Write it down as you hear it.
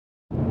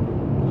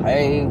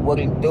Hey, what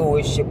it do?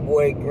 It's your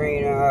boy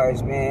Green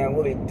Eyes, man.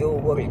 What it do?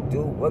 What it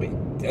do? What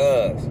it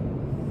does?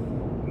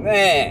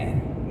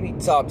 Man, let me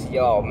talk to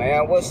y'all,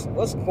 man. What's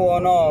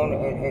going on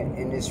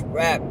in this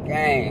rap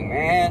game,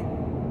 man?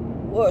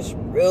 What's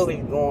really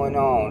going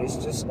on? It's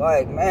just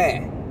like,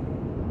 man,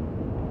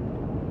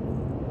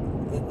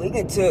 we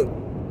can took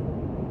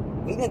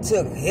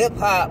hip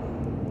hop,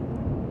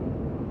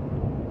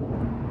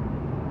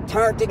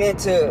 turned it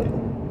into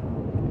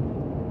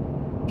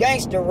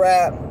gangster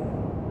rap,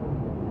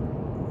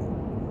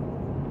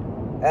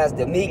 as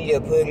the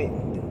media put it,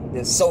 the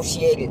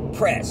Associated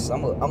Press.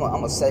 I'm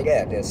gonna say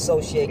that. The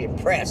Associated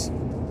Press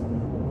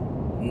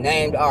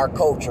named our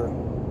culture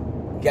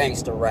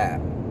gangster rap,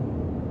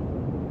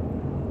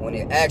 when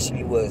it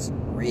actually was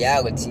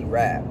reality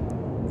rap.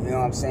 You know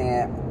what I'm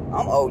saying?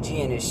 I'm OG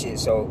in this shit,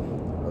 so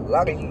a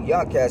lot of you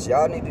young cats,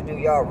 y'all need to do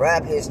y'all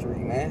rap history,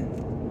 man.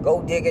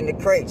 Go dig in the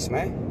crates,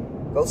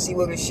 man. Go see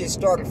where this shit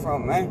started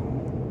from, man.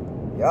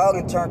 Y'all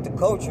done turned the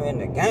culture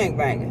into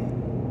gangbanging.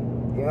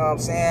 You know what I'm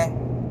saying?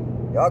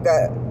 Y'all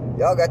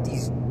got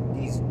these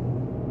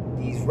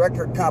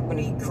record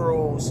company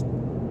crews,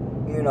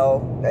 you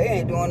know, they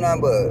ain't doing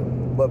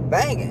nothing but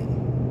banging.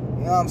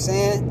 You know what I'm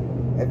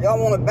saying? If y'all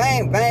want to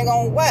bang, bang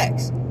on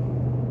wax.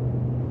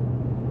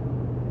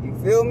 You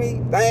feel me?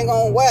 Bang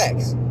on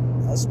wax.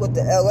 That's what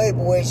the LA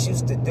boys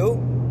used to do.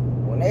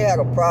 When they had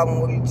a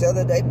problem with each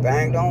other, they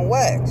banged on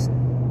wax.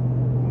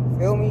 You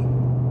feel me?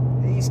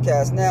 These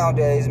cats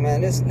nowadays,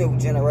 man, this new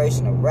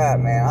generation of rap,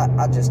 man,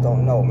 I just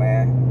don't know,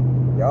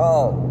 man.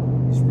 Y'all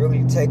is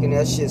really taking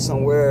that shit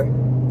somewhere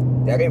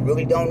that it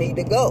really don't need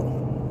to go.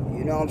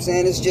 You know what I'm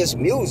saying? It's just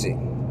music.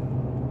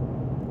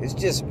 It's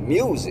just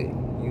music.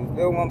 You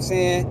feel what I'm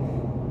saying?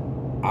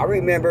 I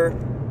remember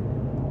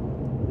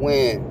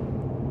when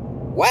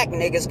whack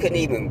niggas couldn't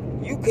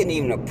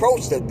even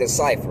approach the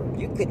cipher.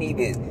 You couldn't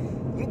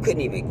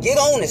even get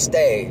on the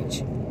stage.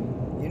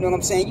 You know what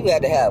I'm saying? You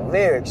had to have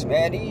lyrics,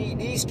 man.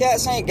 These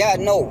cats ain't got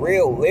no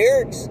real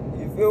lyrics.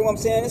 You feel what I'm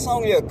saying? It's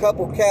only a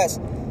couple cats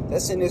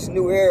that's in this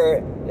new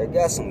era that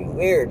got some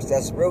lyrics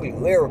that's really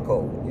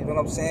lyrical. You know what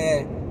I'm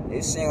saying?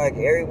 It seems like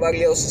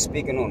everybody else is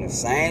speaking on the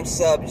same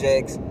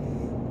subjects,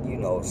 you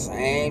know,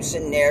 same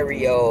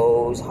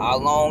scenarios, how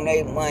long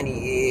their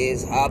money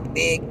is, how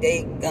big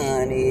their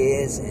gun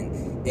is,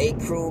 and they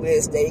crew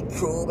this, they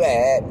crew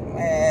that.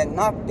 Man,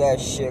 knock that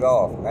shit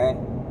off,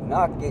 man.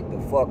 Knock it the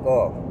fuck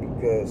off.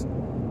 Because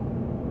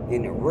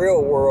in the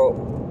real world,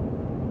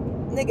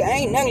 nigga,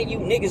 ain't none of you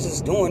niggas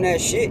is doing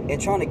that shit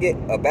and trying to get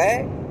a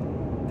bag.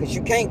 Because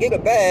you can't get a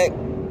bag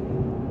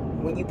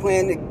when you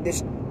playing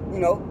this, you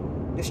know,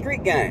 the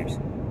street games.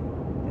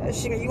 That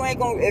shit, you ain't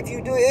gonna, if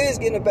you do it,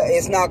 getting a bag,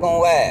 it's not gonna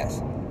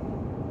last.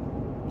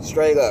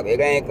 Straight up, it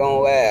ain't gonna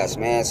last,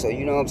 man. So,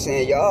 you know what I'm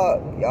saying?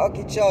 Y'all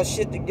get y'all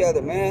shit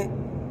together, man.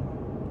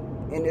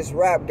 In this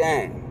rap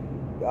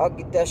game. Y'all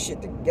get that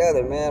shit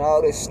together, man.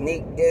 All this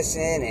sneak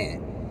dissing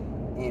and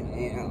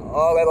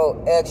all that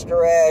old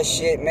extra ass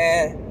shit,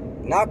 man.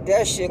 Knock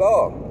that shit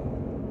off.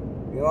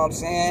 You know what I'm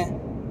saying?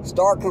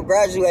 Start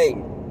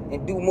congratulating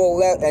and do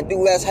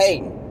less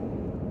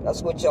hating.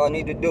 That's what y'all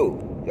need to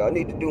do. Y'all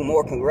need to do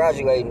more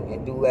congratulating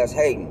and do less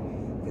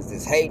hating. Because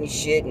this hating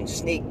shit and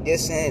sneak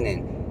dissing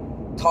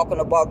and talking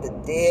about the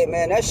dead,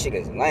 man, that shit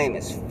is lame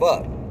as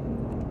fuck.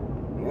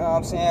 You know what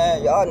I'm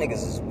saying? Y'all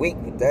niggas is weak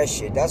with that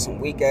shit. That's some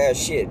weak ass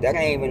shit. That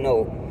ain't even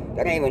no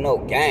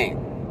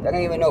gang. That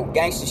ain't even no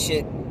gangster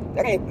shit.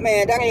 That ain't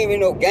even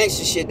no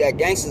gangster shit that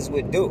gangsters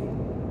would do.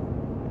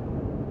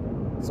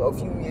 So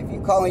if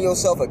you calling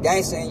yourself a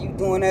gangster and you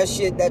doing that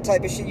shit, that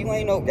type of shit, you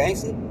ain't no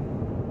gangster.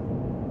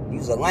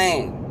 You's a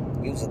lame.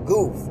 You's a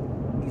goof.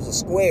 You's a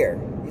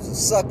square. You's a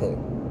sucker.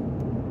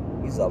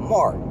 You's a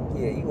mark.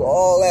 Yeah, you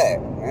all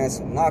that, man.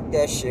 So knock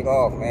that shit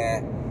off,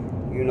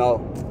 man. You know,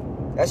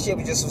 that shit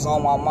was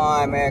on my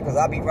mind, man, because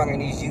I be running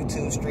these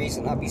YouTube streets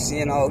and I be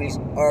seeing all these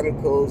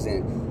articles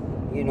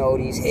and, you know,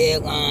 these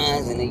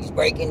headlines and these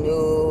breaking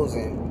news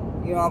and,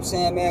 you know what I'm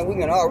saying, man? We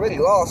done already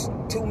lost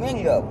too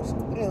many of us.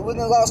 We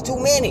done lost too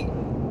many.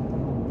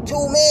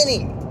 Too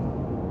many.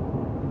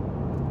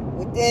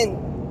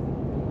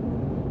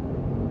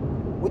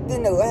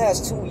 Within the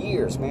last 2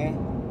 years, man.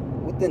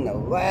 Within the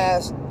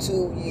last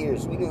 2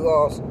 years, we done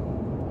lost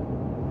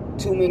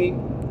too many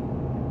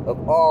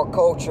of our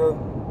culture,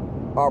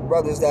 our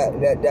brothers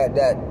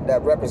that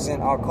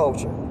represent our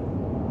culture.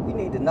 We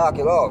need to knock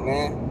it off,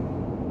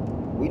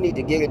 man. We need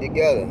to get it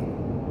together.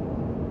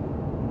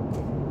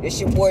 It's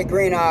your boy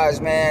Green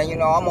Eyes, man. You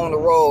know, I'm on the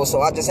road,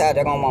 so I just had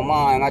that on my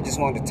mind. I just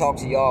wanted to talk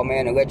to y'all,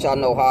 man, and let y'all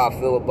know how I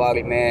feel about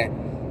it, man.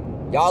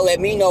 Y'all let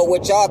me know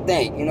what y'all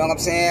think, you know what I'm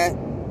saying?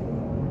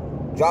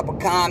 Drop a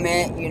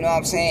comment, you know what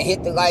I'm saying?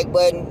 Hit the like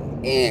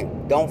button,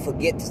 and don't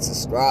forget to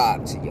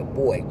subscribe to your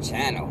boy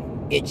channel.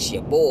 It's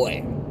your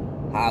boy.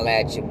 Holla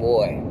at your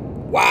boy.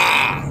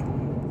 Wow!